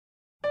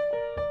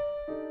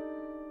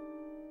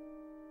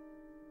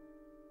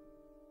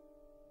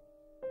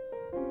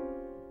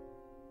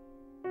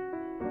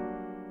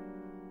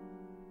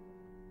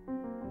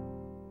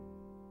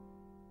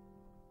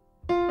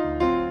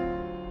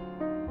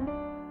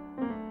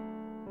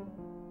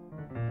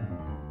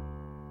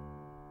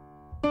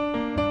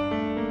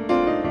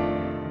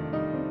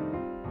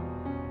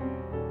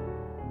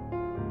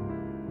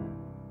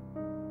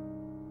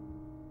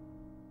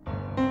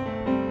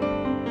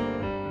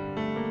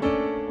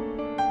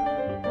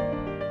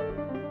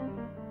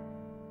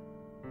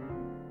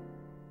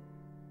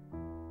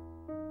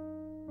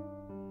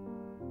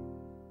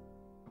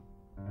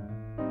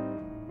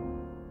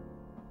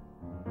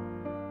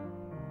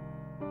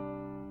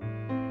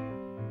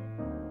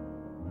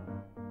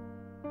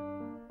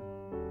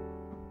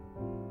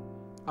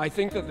I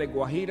think that the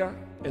guajira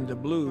and the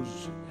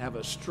blues have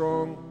a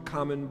strong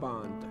common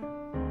bond.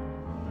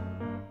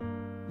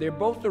 They're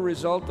both the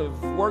result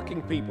of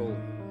working people,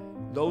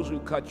 those who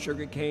cut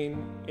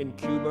sugarcane in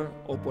Cuba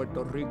or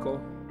Puerto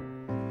Rico,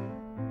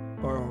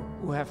 or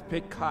who have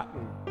picked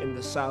cotton in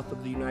the south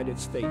of the United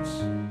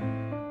States.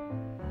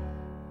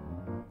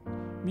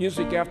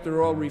 Music,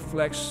 after all,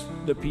 reflects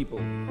the people,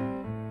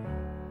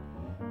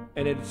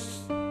 and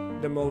it's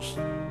the most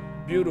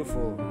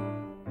beautiful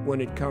when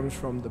it comes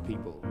from the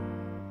people.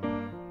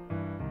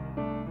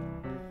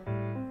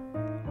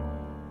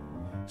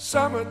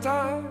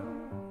 Summertime,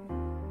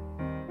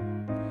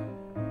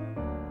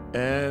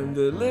 and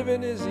the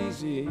living is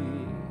easy.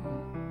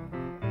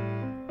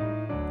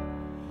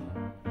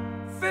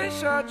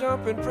 Fish are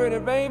jumping pretty,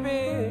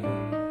 baby,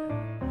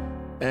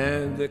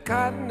 and the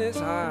cotton is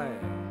high.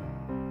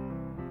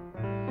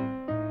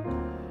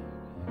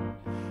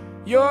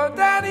 Your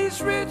daddy's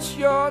rich,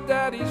 your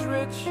daddy's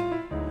rich,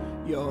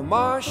 your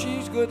ma,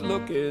 she's good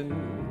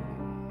looking.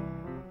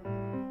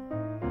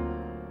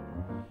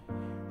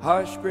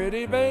 Hush,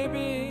 pretty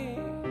baby,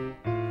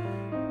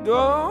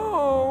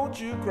 don't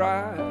you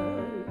cry.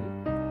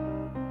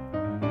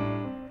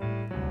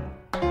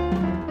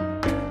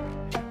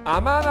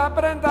 Amada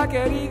prenda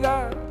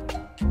querida,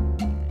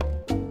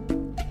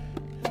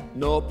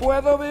 no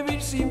puedo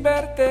vivir sin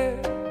verte.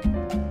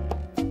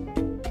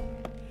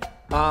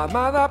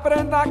 Amada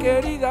prenda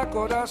querida,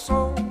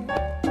 corazón,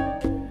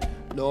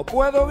 no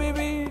puedo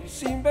vivir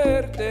sin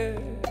verte.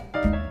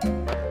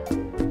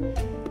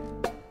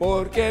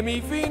 Porque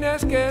mi fin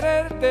es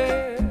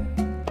quererte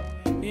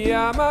y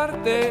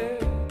amarte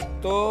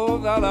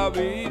toda la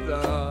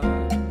vida.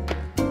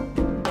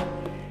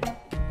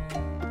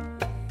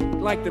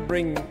 I'd like to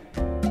bring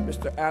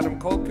Mr. Adam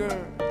Kolker,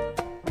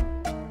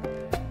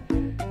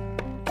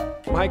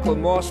 Michael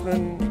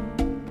Mossman,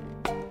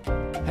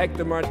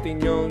 Hector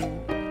Martignon,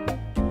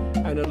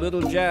 and a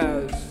little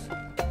jazz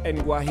and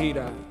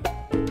guajira,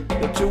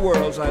 the two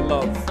worlds I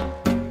love.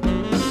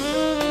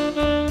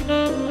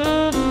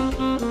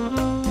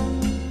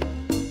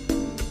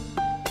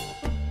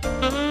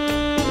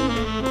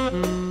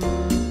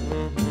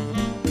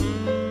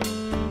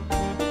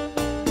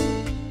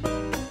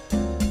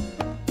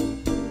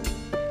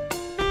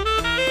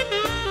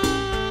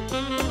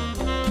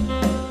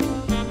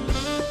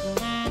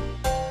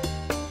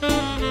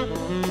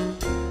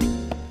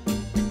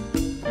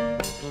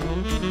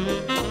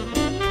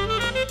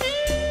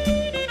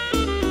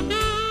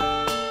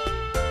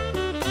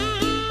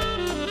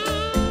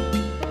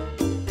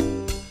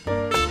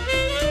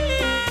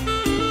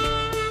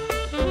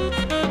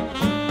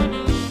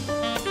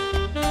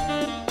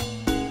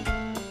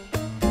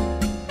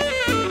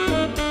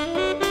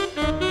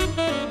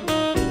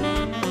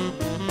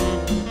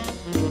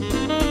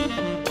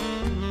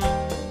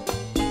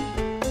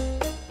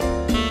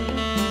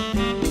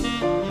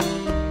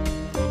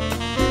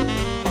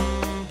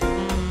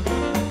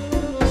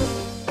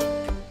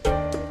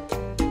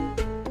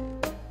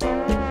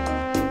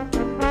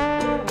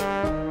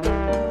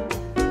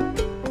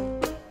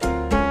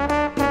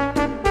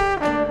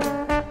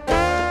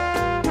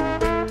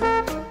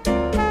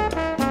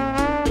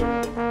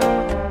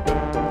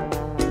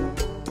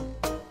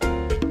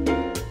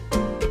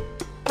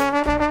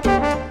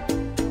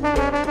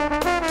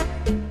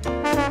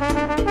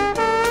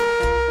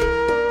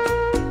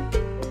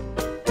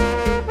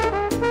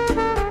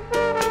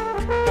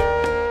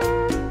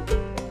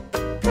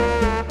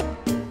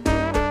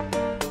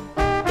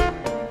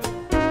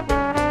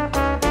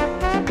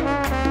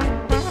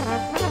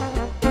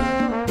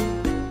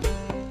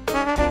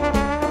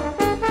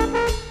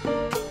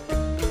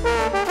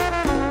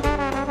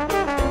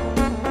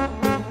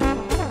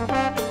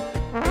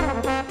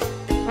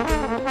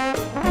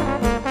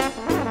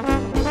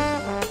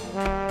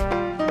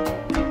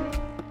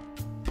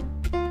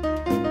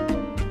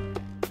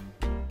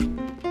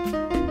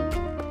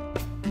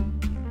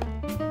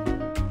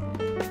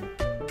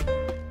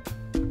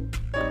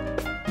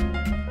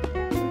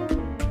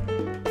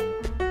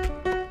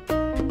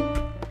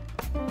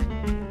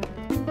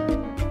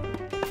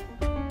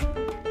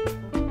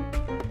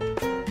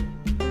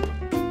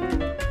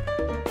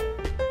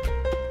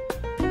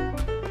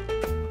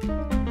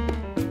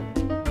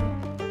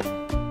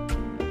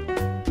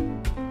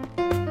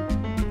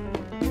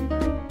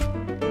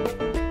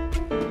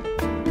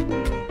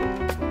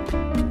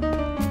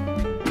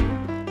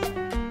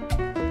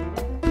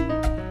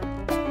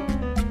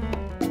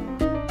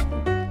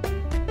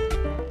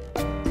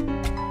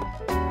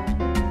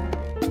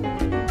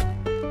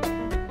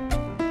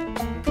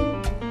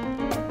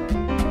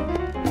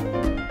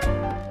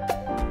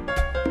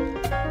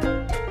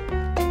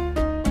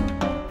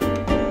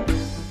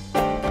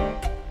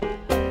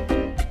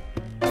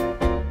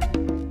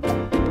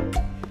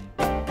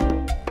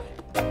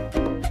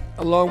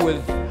 Along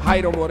with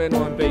Jairo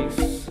Moreno on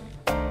bass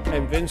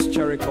and Vince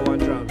Cherico on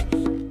drums.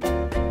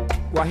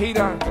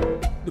 Guajira,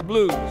 the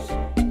blues.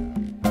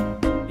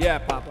 Yeah,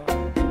 Papa.